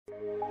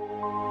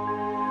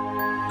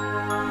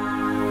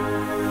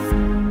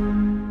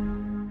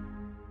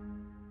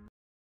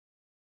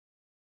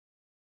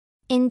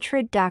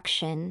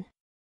Introduction.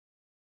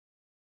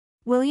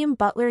 William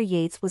Butler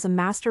Yeats was a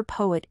master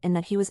poet in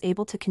that he was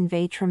able to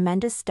convey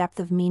tremendous depth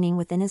of meaning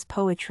within his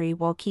poetry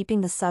while keeping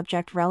the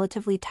subject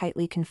relatively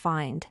tightly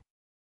confined.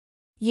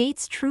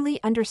 Yeats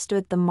truly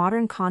understood the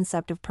modern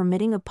concept of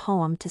permitting a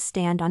poem to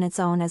stand on its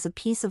own as a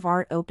piece of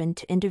art open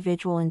to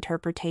individual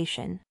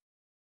interpretation.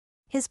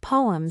 His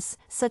poems,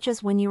 such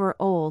as When You Were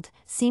Old,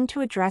 seem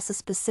to address a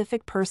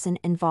specific person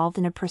involved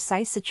in a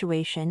precise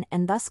situation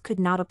and thus could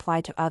not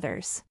apply to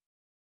others.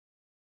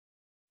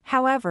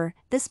 However,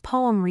 this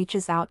poem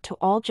reaches out to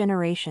all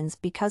generations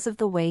because of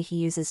the way he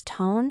uses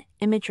tone,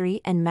 imagery,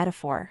 and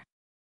metaphor.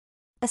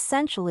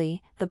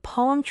 Essentially, the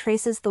poem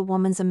traces the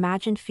woman's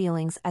imagined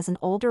feelings as an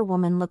older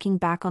woman looking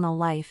back on a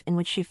life in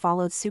which she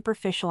followed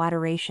superficial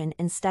adoration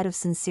instead of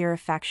sincere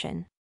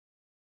affection.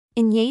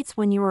 In Yeats'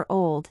 When You Were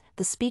Old,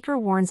 the speaker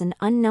warns an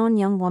unknown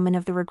young woman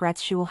of the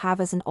regrets she will have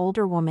as an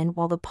older woman,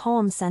 while the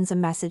poem sends a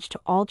message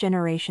to all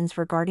generations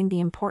regarding the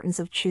importance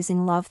of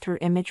choosing love through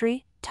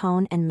imagery,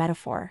 tone, and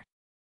metaphor.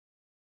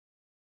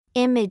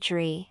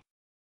 Imagery.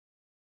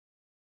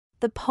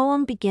 The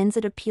poem begins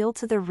its appeal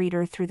to the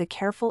reader through the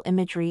careful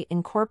imagery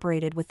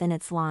incorporated within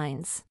its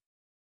lines.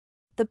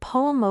 The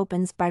poem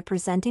opens by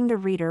presenting the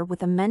reader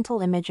with a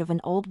mental image of an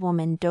old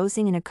woman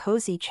dozing in a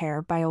cozy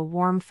chair by a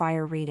warm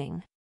fire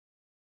reading.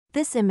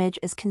 This image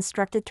is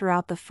constructed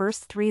throughout the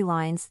first 3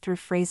 lines through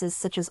phrases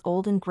such as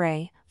old and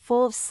gray,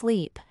 full of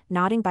sleep,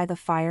 nodding by the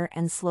fire,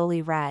 and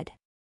slowly read.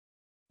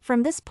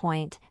 From this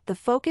point, the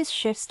focus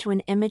shifts to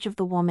an image of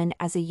the woman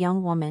as a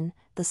young woman,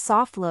 the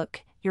soft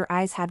look your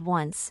eyes had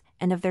once,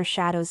 and of their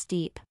shadows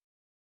deep.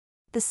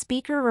 The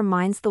speaker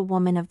reminds the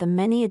woman of the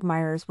many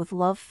admirers with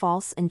love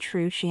false and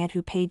true she had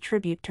who paid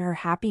tribute to her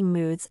happy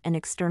moods and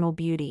external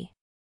beauty.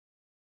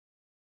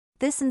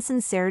 This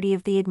insincerity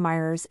of the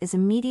admirers is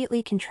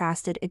immediately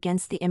contrasted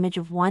against the image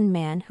of one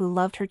man who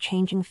loved her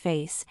changing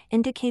face,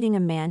 indicating a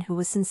man who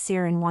was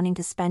sincere in wanting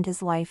to spend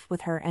his life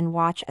with her and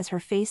watch as her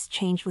face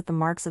changed with the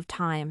marks of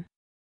time.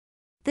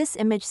 This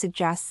image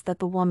suggests that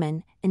the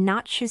woman, in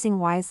not choosing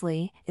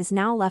wisely, is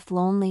now left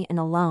lonely and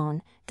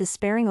alone,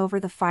 despairing over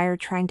the fire,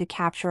 trying to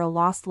capture a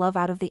lost love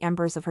out of the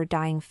embers of her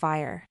dying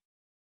fire.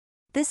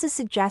 This is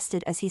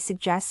suggested as he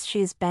suggests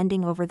she is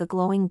bending over the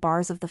glowing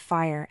bars of the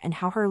fire and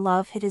how her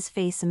love hid his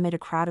face amid a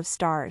crowd of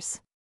stars.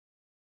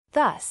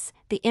 Thus,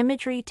 the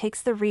imagery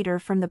takes the reader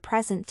from the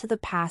present to the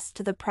past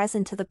to the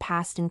present to the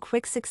past in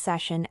quick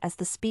succession as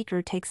the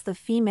speaker takes the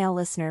female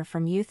listener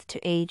from youth to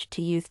age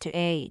to youth to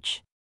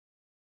age.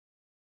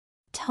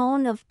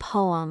 Tone of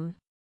poem.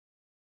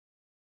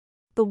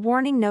 The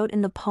warning note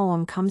in the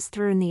poem comes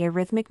through in the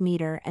arrhythmic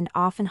meter and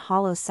often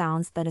hollow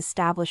sounds that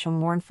establish a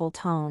mournful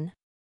tone.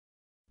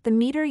 The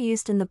meter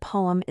used in the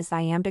poem is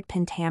iambic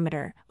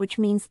pentameter, which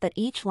means that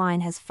each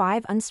line has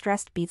 5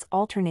 unstressed beats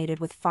alternated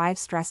with 5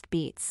 stressed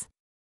beats.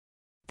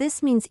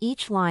 This means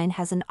each line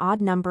has an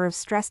odd number of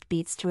stressed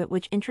beats to it,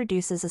 which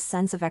introduces a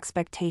sense of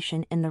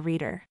expectation in the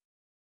reader.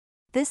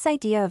 This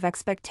idea of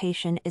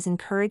expectation is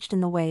encouraged in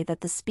the way that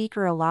the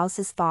speaker allows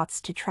his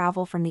thoughts to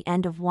travel from the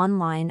end of one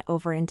line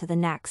over into the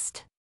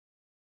next.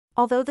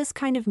 Although this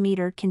kind of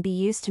meter can be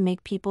used to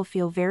make people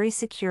feel very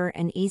secure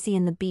and easy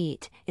in the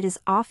beat, it is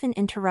often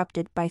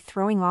interrupted by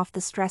throwing off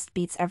the stressed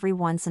beats every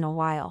once in a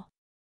while.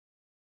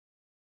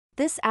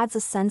 This adds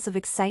a sense of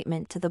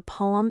excitement to the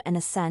poem and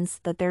a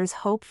sense that there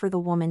is hope for the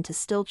woman to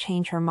still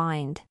change her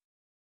mind.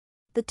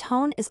 The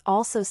tone is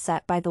also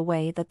set by the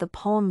way that the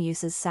poem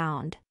uses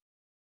sound.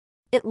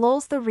 It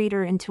lulls the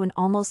reader into an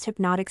almost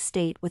hypnotic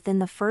state within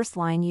the first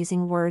line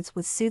using words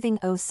with soothing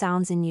O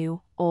sounds in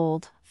you,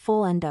 old,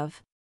 full, and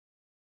of.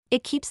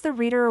 It keeps the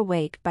reader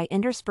awake by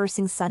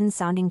interspersing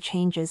sudden-sounding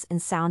changes in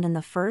sound in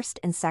the first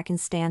and second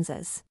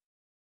stanzas.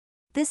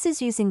 This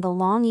is using the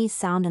long E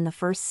sound in the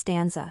first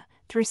stanza,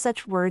 through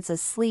such words as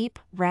sleep,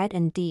 red,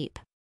 and deep.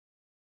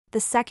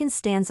 The second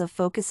stanza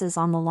focuses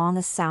on the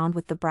longest sound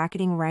with the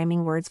bracketing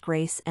rhyming words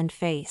grace and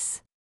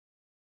face.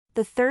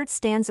 The third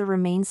stanza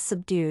remains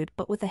subdued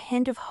but with a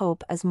hint of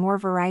hope as more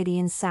variety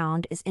in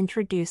sound is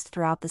introduced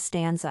throughout the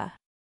stanza.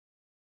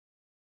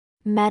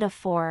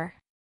 Metaphor.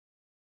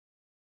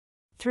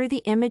 Through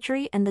the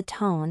imagery and the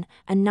tone,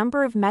 a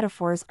number of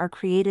metaphors are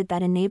created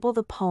that enable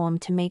the poem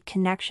to make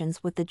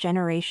connections with the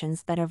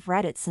generations that have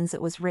read it since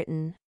it was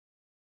written.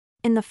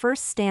 In the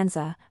first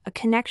stanza, a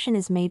connection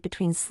is made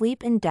between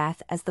sleep and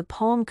death as the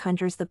poem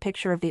conjures the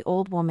picture of the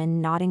old woman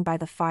nodding by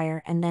the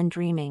fire and then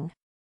dreaming.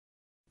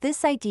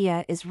 This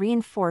idea is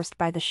reinforced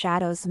by the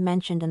shadows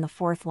mentioned in the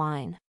 4th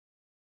line.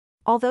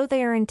 Although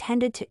they are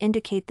intended to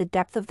indicate the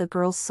depth of the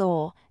girl's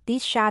soul,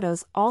 these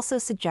shadows also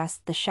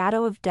suggest the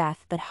shadow of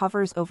death that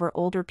hovers over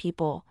older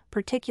people,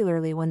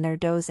 particularly when they're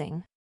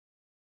dozing.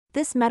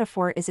 This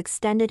metaphor is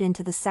extended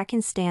into the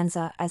second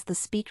stanza as the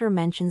speaker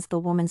mentions the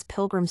woman's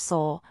pilgrim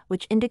soul,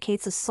 which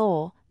indicates a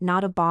soul,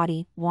 not a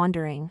body,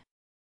 wandering.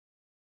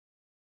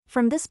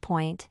 From this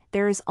point,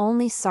 there is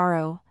only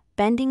sorrow,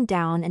 bending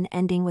down and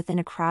ending within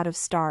a crowd of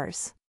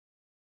stars.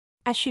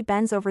 As she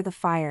bends over the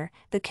fire,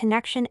 the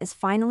connection is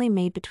finally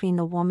made between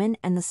the woman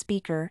and the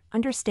speaker,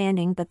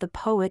 understanding that the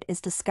poet is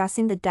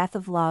discussing the death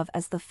of love.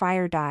 As the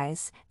fire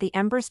dies, the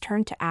embers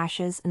turn to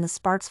ashes and the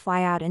sparks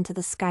fly out into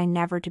the sky,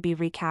 never to be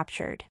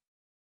recaptured.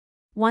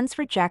 Once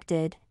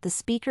rejected, the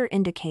speaker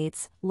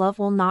indicates, love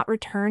will not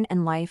return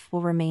and life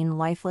will remain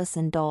lifeless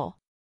and dull.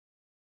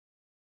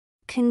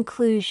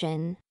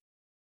 Conclusion.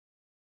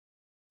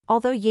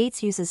 Although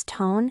Yeats uses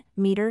tone,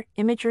 meter,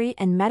 imagery,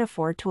 and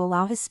metaphor to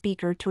allow his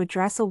speaker to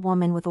address a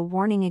woman with a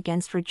warning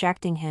against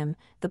rejecting him,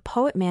 the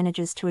poet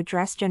manages to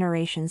address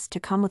generations to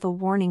come with a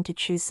warning to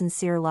choose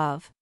sincere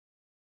love.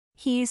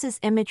 He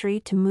uses imagery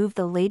to move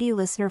the lady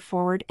listener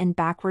forward and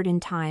backward in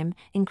time,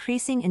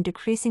 increasing and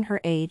decreasing her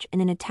age in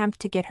an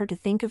attempt to get her to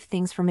think of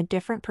things from a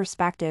different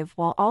perspective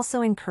while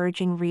also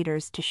encouraging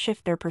readers to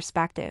shift their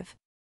perspective.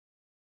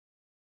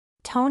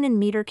 Tone and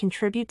meter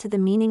contribute to the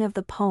meaning of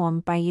the poem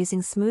by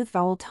using smooth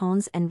vowel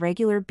tones and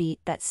regular beat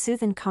that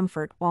soothe and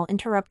comfort while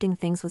interrupting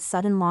things with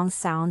sudden long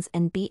sounds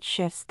and beat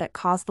shifts that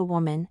cause the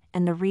woman,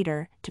 and the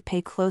reader, to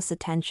pay close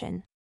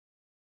attention.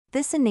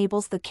 This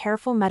enables the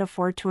careful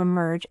metaphor to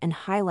emerge and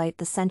highlight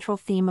the central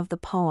theme of the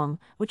poem,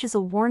 which is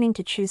a warning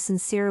to choose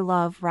sincere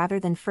love rather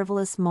than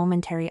frivolous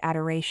momentary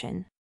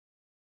adoration.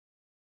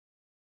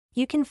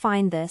 You can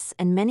find this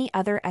and many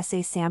other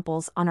essay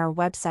samples on our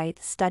website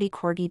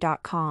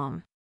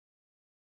studycorgi.com.